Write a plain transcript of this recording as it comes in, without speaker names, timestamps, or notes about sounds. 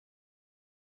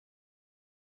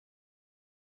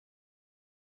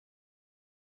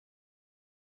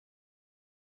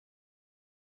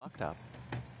Locked up.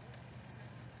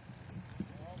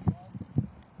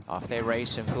 Off their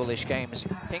race and Foolish Games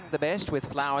pinged the best with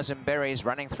Flowers and Berries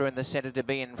running through in the centre to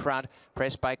be in front.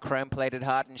 Pressed by Chrome-Plated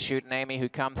Heart and Shootin' Amy, who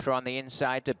come through on the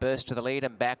inside to burst to the lead,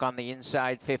 and back on the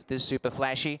inside. Fifth is Super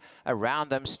Flashy. Around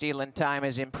them, Steel and Time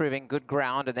is improving good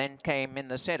ground, and then came in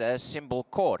the centre Symbol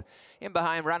Court. In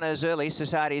behind runners early,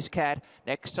 Society's Cat.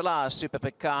 Next to last, Super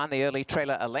Pecan. The early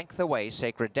trailer a length away,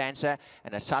 Sacred Dancer,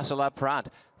 and a tussle up front.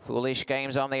 Foolish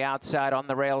Games on the outside, on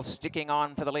the rail, sticking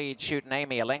on for the lead. Shootin'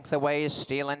 Amy a length away is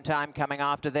Steel and Time coming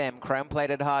after them.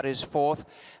 Chrome-Plated Heart is fourth.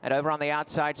 And over on the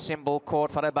outside, Symbol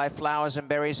Court, followed by Flowers and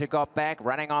Berries, who got back.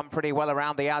 Running on pretty well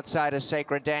around the outside is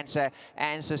Sacred Dancer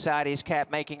and Society's Cat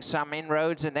making some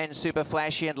inroads. And then Super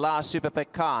Flashy and last Super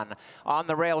Pecan. On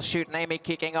the rail, Shootin' Amy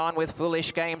kicking on with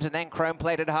Foolish Games. And then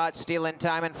Chrome-Plated Heart, Steel and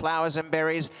Time and Flowers and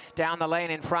Berries. Down the lane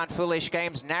in front, Foolish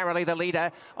Games narrowly the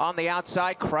leader. On the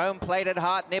outside, Chrome-Plated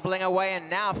Heart nibbling away, and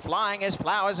now flying is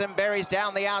Flowers and Berries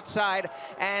down the outside,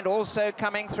 and also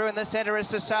coming through in the center is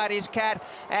Society's Cat,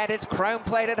 and it's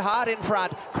Chrome-Plated Heart in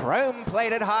front.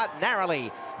 Chrome-Plated Heart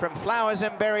narrowly from Flowers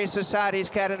and Berries, Society's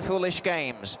Cat and Foolish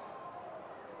Games.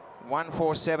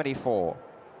 1:4:74.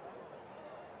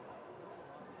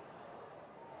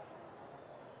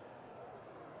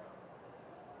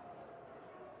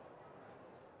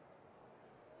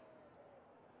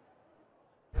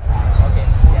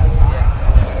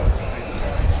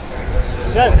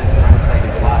 Good.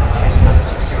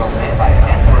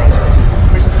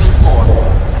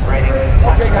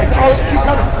 Okay, guys. Oh, keep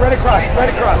coming. Right across. Right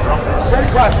across. Right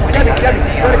across.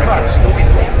 Right across.